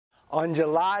On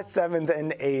July 7th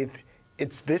and 8th,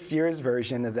 it's this year's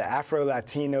version of the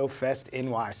Afro-Latino Fest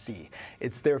NYC.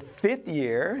 It's their 5th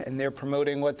year, and they're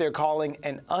promoting what they're calling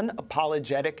an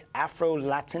unapologetic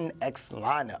Afro-Latinx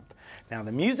lineup. Now,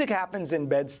 the music happens in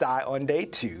Bed-Stuy on day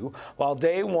 2, while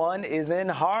day 1 is in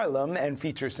Harlem and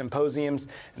features symposiums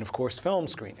and, of course, film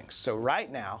screenings. So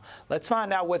right now, let's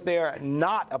find out what they're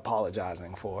not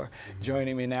apologizing for.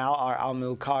 Joining me now are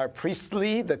Amilcar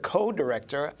Priestley, the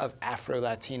co-director of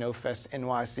Afro-Latino Fest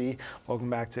NYC. Welcome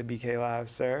back to BK Live,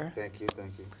 sir. Thank you,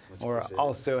 thank you. We're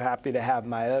also happy to have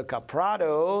Mai-Elka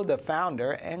Prado, the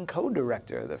founder and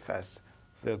co-director of the fest.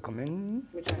 Welcome.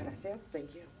 Muchas gracias.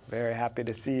 Thank you. Very happy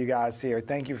to see you guys here.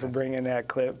 Thank you for bringing that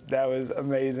clip. That was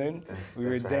amazing. We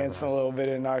were dancing a little bit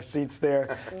in our seats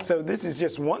there. So this is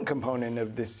just one component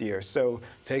of this year. So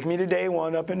take me to day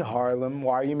 1 up in Harlem.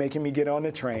 Why are you making me get on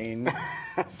the train?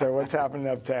 So what's happening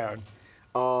uptown?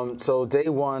 So day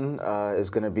 1 is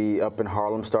going to be up in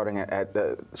Harlem, starting at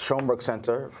the Schoenberg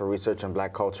Center for Research in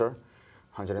Black Culture,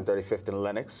 135th and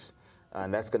Lenox.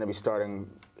 And that's going to be starting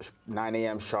 9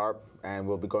 a.m. sharp, and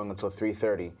we'll be going until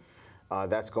 3:30.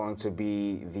 That's going to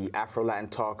be the Afro-Latin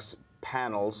Talks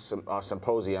panels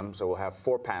symposium, so we'll have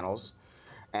 4 panels,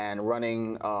 and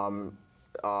running more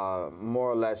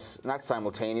or less, not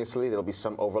simultaneously, there'll be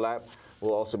some overlap.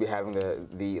 We'll also be having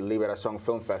the Liberación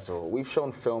Film Festival. We've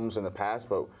shown films in the past,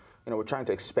 but we're trying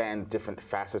to expand different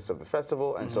facets of the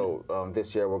festival, and so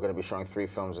this year we're going to be showing 3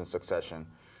 films in succession.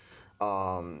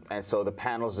 And so the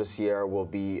panels this year will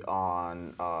be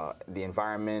on the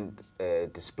environment,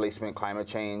 displacement, climate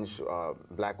change,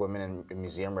 Black women in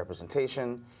museum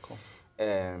representation,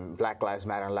 and Black Lives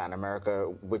Matter in Latin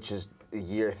America, which is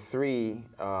year 3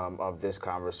 of this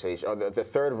conversation, or the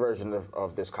 3rd version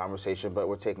of this conversation, but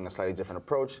we're taking a slightly different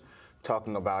approach,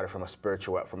 talking about it from a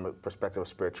perspective of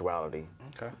spirituality.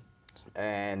 Okay.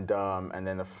 And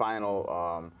then the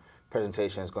final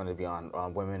presentation is going to be on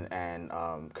women and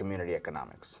community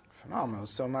economics. Phenomenal.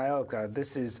 So Mai-Elka,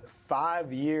 this is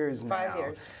 5 years now. 5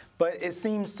 years. But it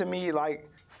seems to me like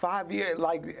 5 years,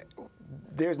 like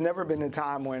there's never been a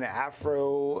time when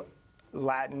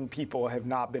Afro-Latin people have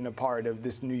not been a part of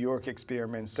this New York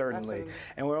experiment, certainly. Absolutely.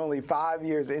 And we're only 5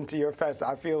 years into your fest.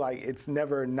 I feel like it's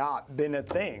never not been a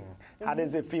thing. How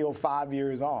does it feel 5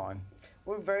 years on?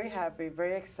 We're very happy,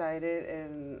 very excited,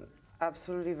 and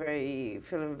absolutely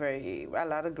feeling a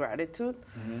lot of gratitude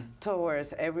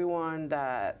towards everyone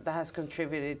that has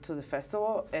contributed to the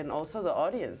festival, and also the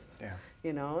audience. Yeah.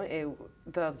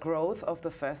 The growth of the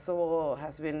festival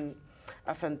has been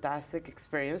a fantastic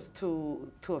experience to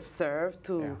observe,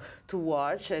 to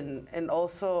watch, and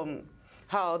also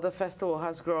how the festival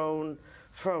has grown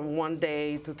from 1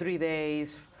 day to 3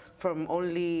 days, from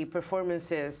only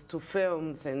performances to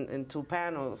films and to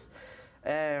panels.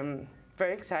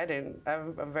 Very exciting.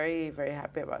 I'm very, very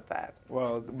happy about that.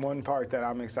 Well, one part that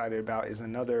I'm excited about is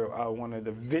another one of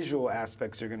the visual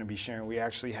aspects you're going to be sharing. We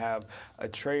actually have a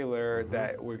trailer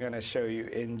that we're going to show you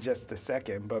in just a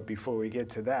second. But before we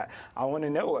get to that, I want to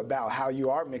know about how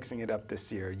you are mixing it up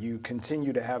this year. You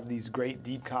continue to have these great,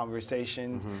 deep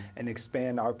conversations and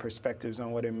expand our perspectives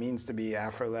on what it means to be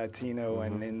Afro-Latino,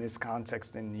 and in this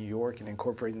context in New York, and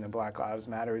incorporating the Black Lives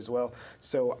Matter as well.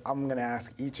 So I'm going to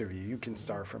ask each of you, you can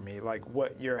start for me, like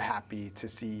what you're happy to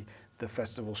see the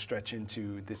festival stretch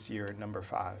into this year, number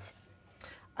 5.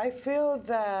 I feel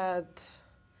that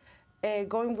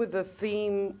going with the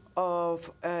theme of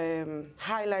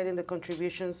highlighting the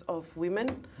contributions of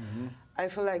women, I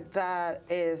feel like that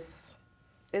is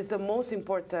the most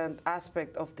important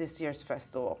aspect of this year's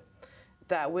festival,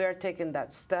 that we are taking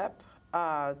that step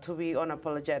to be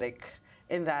unapologetic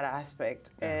in that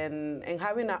aspect, and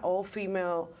having an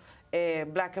all-female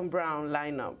Black and brown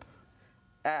lineup.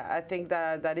 I think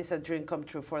that is a dream come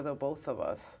true for the both of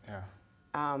us. Yeah.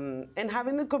 And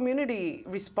having the community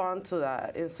respond to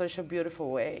that in such a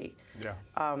beautiful way,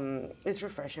 is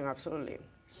refreshing, absolutely.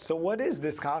 So what is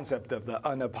this concept of the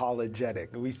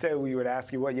unapologetic? We said we would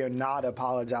ask you what you're not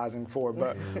apologizing for,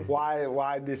 but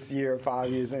why this year, 5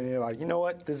 years, and you're like, you know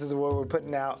what, this is what we're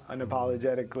putting out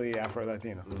unapologetically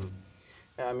Afro-Latino?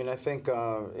 I mean, I think,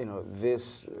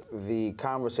 the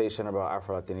conversation about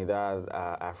Afro-Latinidad,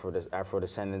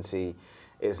 Afro-descendancy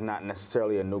is not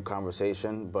necessarily a new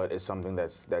conversation, but it's something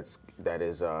that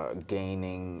is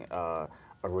gaining a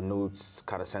renewed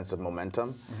kind of sense of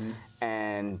momentum.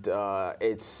 And I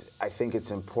think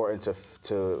it's important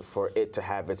for it to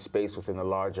have its space within the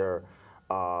larger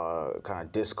kind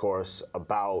of discourse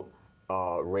about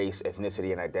race,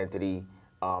 ethnicity, and identity,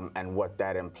 and what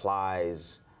that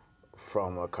implies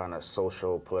from a kind of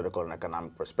social, political, and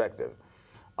economic perspective.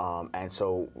 And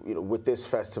so, with this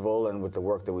festival and with the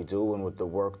work that we do and with the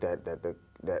work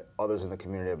that others in the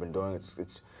community have been doing,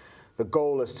 it's the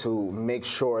goal is to make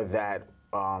sure that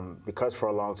because for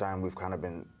a long time we've kind of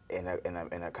been in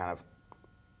a kind of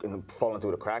falling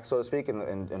through the cracks, so to speak,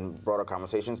 in broader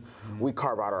conversations, we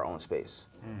carve out our own space,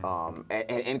 and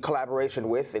in collaboration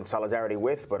with, in solidarity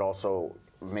with, but also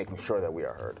making sure that we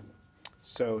are heard.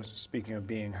 So speaking of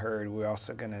being heard, we're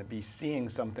also going to be seeing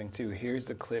something too. Here's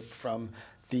a clip from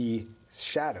The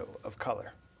Shadow of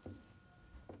Color.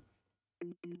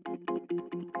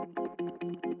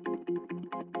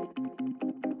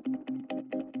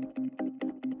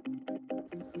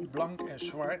 Blank en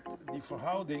zwart, die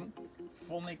verhouding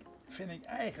vind ik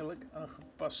eigenlijk een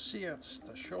gepasseerd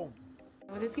station.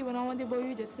 Dus ik ben aan het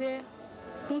boeien, dus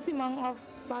toen ze man of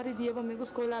paar die hebben met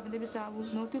school hebben, dus we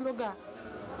nooit loga.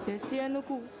 Dus ze nu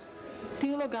ku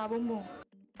tien loga bombo.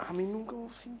 A mí nunca me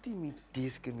sentí me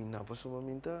discriminar, por eso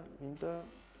minta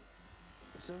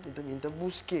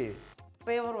busqué.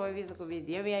 Eu vou ver que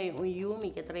eu vi um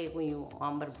yumi que traz um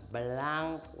homem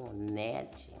branco,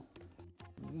 net.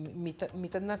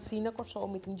 Met een nascina corso,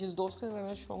 met een just dos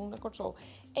generação na corso.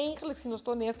 Eigenlijk, se nós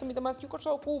honesto, met een mais de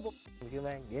corso cubo.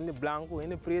 Ele branco,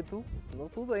 ele preto,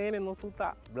 nós tudo ele, nós tudo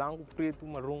tá branco, preto,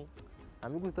 marrom.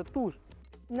 Amigos da tour.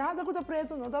 Nada que tá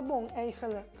preto não tá bom,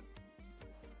 eigenlijk.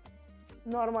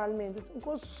 Normalmente, um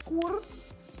coisa escuro,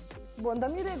 bom da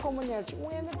mire como net,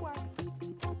 ainda quase.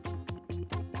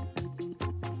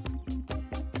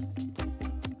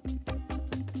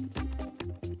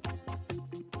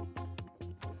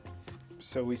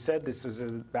 So we said this was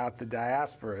about the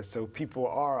diaspora, so people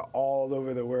are all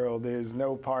over the world. There's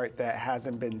no part that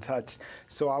hasn't been touched.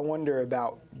 So I wonder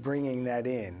about bringing that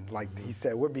in. Like he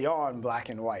said, we're beyond black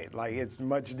and white. Like it's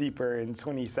much deeper in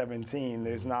 2017.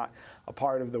 There's not a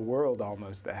part of the world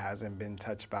almost that hasn't been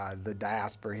touched by the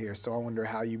diaspora here. So I wonder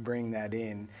how you bring that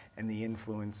in and the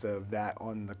influence of that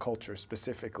on the culture,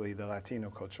 specifically the Latino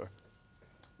culture.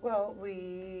 Well,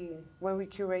 when we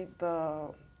curate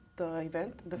the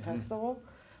event, the festival,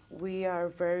 we are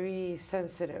very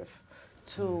sensitive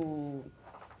to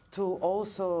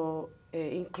also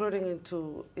including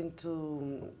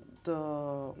into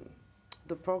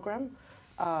the program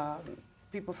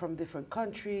people from different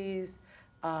countries.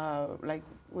 Like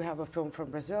we have a film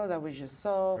from Brazil that we just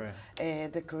saw,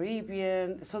 right. The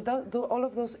Caribbean. So all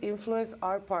of those influences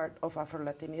are part of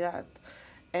Afro-Latinidad,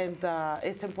 and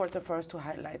it's important for us to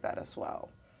highlight that as well.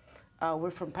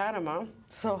 We're from Panama,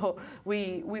 so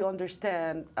we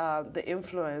understand the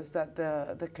influence that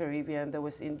the Caribbean, the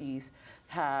West Indies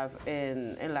have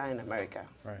in Latin America.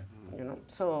 Right. You know,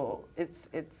 so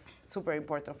it's super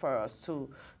important for us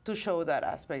to show that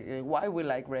aspect, why we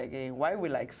like reggae, why we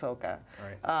like soca,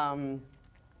 right.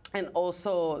 And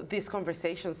also these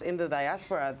conversations in the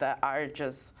diaspora that are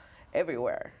just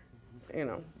everywhere, you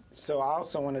know. So I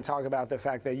also want to talk about the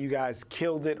fact that you guys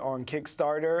killed it on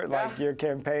Kickstarter. Like your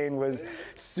campaign was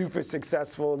super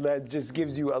successful. That just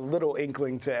gives you a little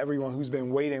inkling to everyone who's been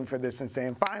waiting for this and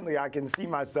saying, finally, I can see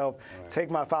myself take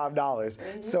my $5.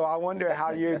 So I wonder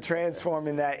how you're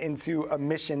transforming that into a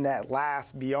mission that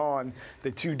lasts beyond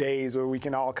the 2 days where we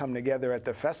can all come together at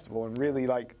the festival and really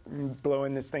like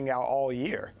blowing this thing out all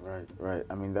year. Right, right.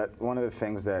 I mean, that one of the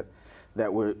things that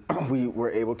we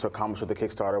were able to accomplish with the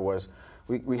Kickstarter was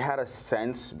we had a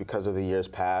sense, because of the years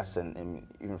past and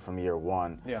even from year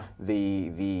one,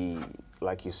 the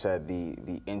like you said,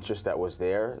 the interest that was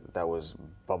there, that was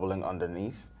bubbling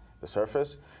underneath the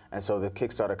surface, and so the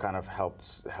Kickstarter kind of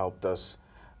helped us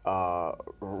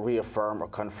reaffirm or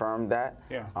confirm that.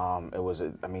 Yeah. It was,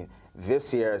 I mean,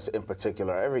 this year in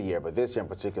particular, every year, but this year in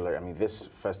particular, I mean, this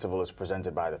festival is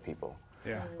presented by the people.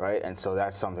 Yeah. Right, and so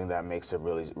that's something that makes it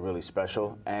really, really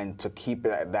special. And to keep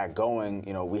that going,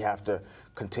 you know, we have to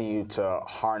continue to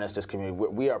harness this community.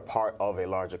 We are part of a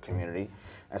larger community,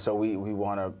 and so we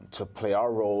want to play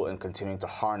our role in continuing to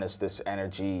harness this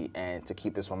energy and to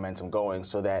keep this momentum going,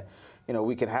 so that, you know,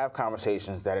 we can have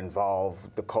conversations that involve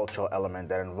the cultural element,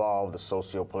 that involve the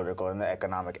socio-political and the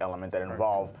economic element, that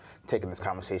involve taking this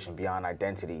conversation beyond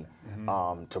identity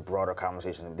to broader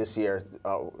conversations. This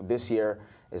year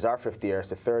is our 5th year. It's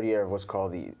the 3rd year of what's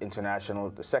called the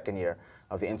second year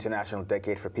of the International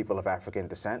Decade for People of African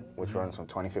Descent, which runs from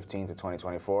 2015 to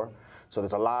 2024. So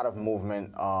there's a lot of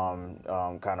movement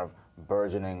kind of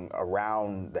burgeoning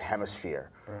around the hemisphere,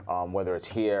 whether it's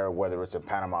here, whether it's in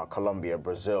Panama, Colombia,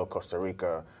 Brazil, Costa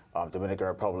Rica, Dominican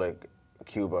Republic,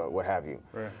 Cuba, what have you.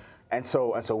 Right. And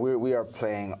so we are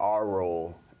playing our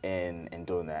role in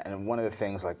doing that. And one of the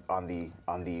things, like on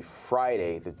the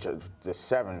Friday, the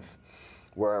 7th,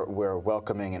 we're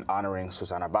welcoming and honoring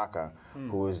Susana Baca,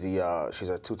 who is she's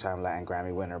a 2-time Latin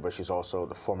Grammy winner, but she's also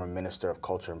the former Minister of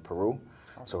Culture in Peru.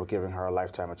 Awesome. So we're giving her a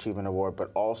Lifetime Achievement Award,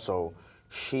 but also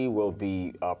she will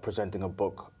be presenting a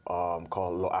book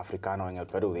called Lo Africano en el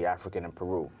Perú, The African in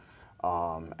Peru.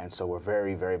 And so we're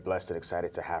very, very blessed and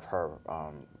excited to have her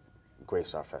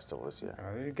grace our festival this year.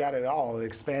 You got it all,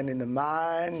 expanding the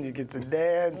mind, you get to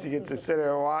dance, you get to sit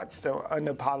there and watch, so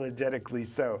unapologetically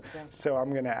so. Yeah. So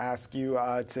I'm gonna ask you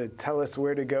to tell us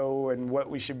where to go and what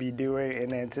we should be doing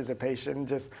in anticipation.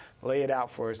 Just lay it out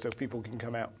for us so people can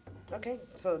come out. Okay,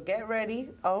 so get ready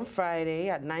on Friday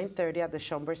at 9:30 at the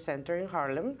Schomburg Center in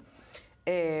Harlem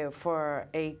for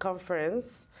a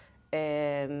conference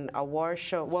and award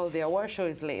show. Well, the award show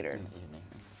is later.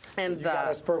 So and you got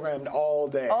us programmed all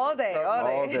day. All day, all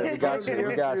day. All day. We got you.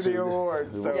 We got you. The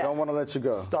awards. So don't want to let you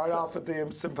go. Start off with the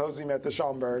symposium at the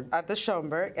Schomburg. At the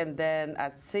Schomburg, and then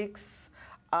at 6,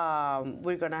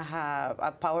 we're gonna have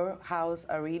a Powerhouse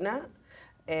Arena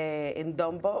in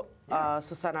Dumbo.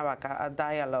 Susana Baca, a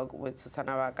dialogue with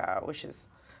Susana Baca, which is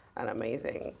an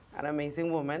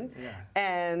amazing woman,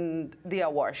 and the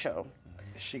award show.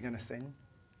 Is she gonna sing?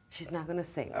 She's not gonna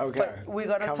sing. Okay. But we're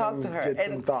gonna talk to her. Get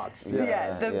some thoughts.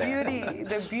 Yes.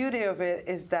 The beauty of it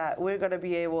is that we're gonna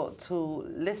be able to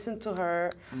listen to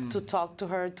her, to talk to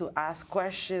her, to ask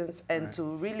questions, and to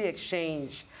really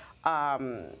exchange,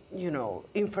 you know,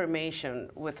 information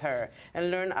with her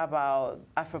and learn about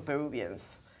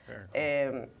Afro-Peruvians.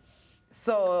 Very cool.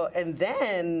 So, and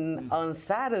then on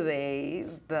Saturday,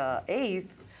 the 8th,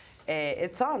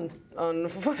 it's on.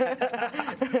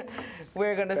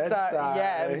 We're gonna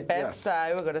start, in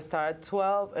Bed-Stuy. We're gonna start at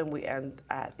 12 and we end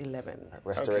at 11.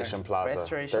 Restoration Plaza,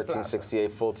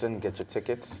 1368 Fulton. Get your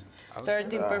tickets.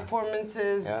 13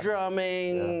 performances,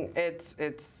 drumming. It's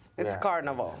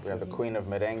carnival. We have the Queen of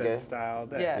Merengue.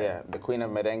 The Queen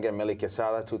of Merengue, Millie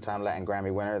Quesada, 2-time Latin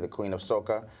Grammy winner. The Queen of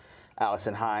Soca,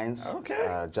 Allison Hines.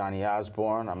 Johnny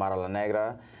Osborne, Amara La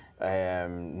Negra,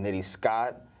 Nitty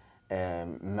Scott.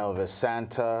 Melvis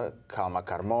Santa, Calma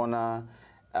Carmona.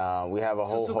 We have a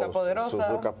whole host.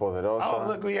 Suzuka Poderosa. Oh,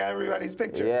 look, we got everybody's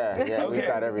picture. Yeah, we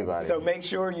got everybody. So make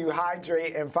sure you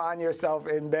hydrate and find yourself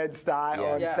in Bed-Stuy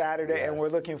on Saturday, and we're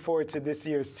looking forward to this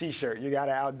year's T-shirt. You got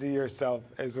to outdo yourself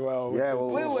as well. Yeah,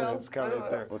 with we will.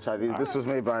 Which this was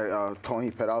made by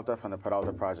Tony Peralta from the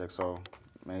Peralta Project, so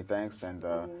many thanks. And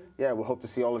yeah, we'll hope to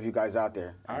see all of you guys out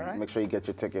there. All right. Make sure you get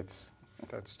your tickets.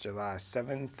 That's July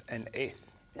 7th and 8th.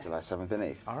 Yes. July 7th and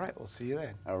 8th. All right, we'll see you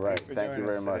then. All right, thank you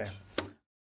very much.